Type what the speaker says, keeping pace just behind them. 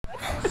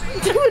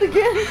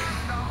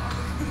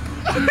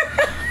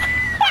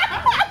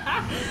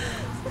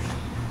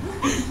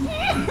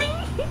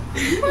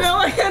No,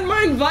 I had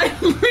mine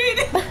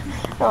vibrating.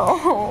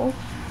 Oh.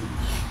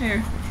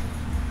 Here.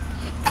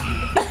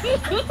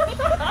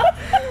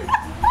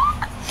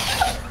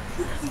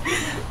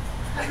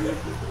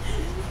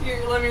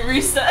 Here, let me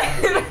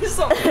reset it or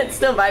something. It's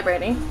still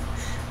vibrating.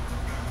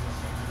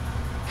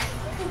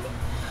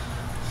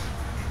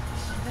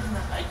 She does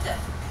not like that.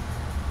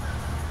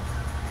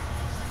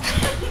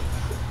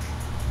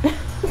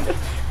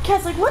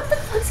 Cat's like, what the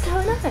fuck's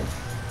going on?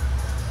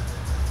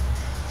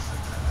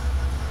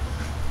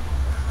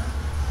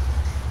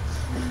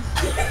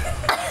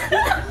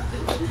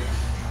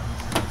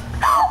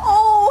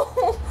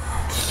 Oh!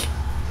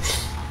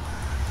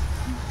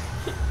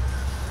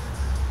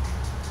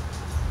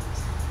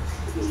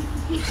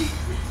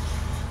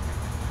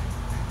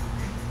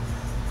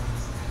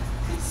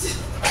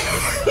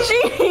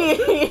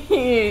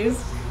 Jeez!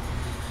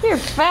 You're a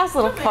fast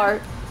little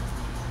part.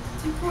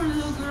 You poor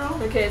little girl.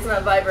 Okay, it's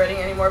not vibrating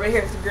anymore, but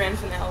here's the grand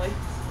finale.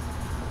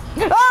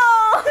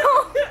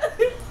 Oh!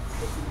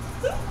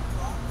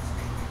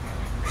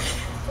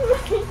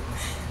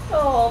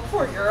 Oh,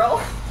 poor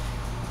girl.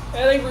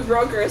 I think we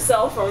broke her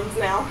cell phones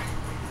now.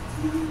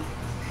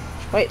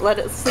 Wait, let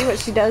us see what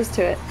she does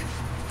to it.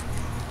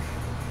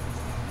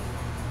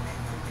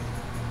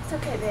 It's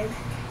okay, babe.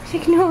 She's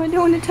like, no, I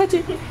don't want to touch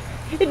it.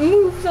 It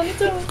moves on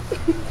its own.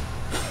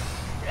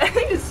 I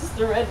think it's just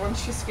the red one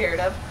she's scared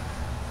of.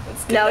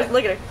 No,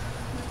 look at her.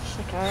 She's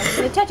like, I don't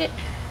want to touch it.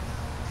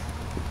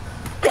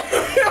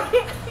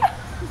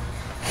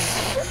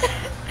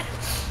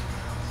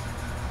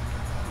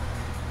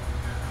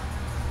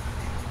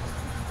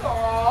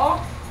 Aww.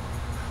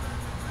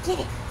 Get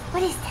it.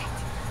 What is that?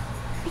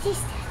 What is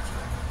that?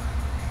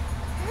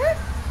 Huh?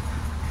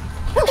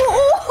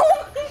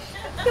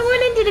 It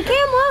went into the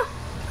camera.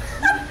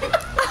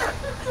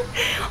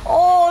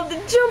 Oh, the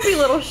jumpy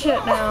little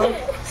shit now.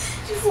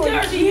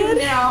 Poor kid.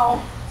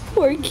 Now.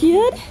 Poor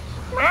kid.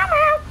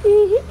 Mama.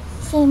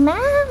 Say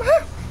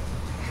mama.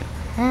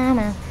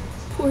 Mama.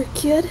 Poor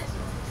kid.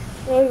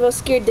 One of us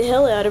scared the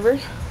hell out of her.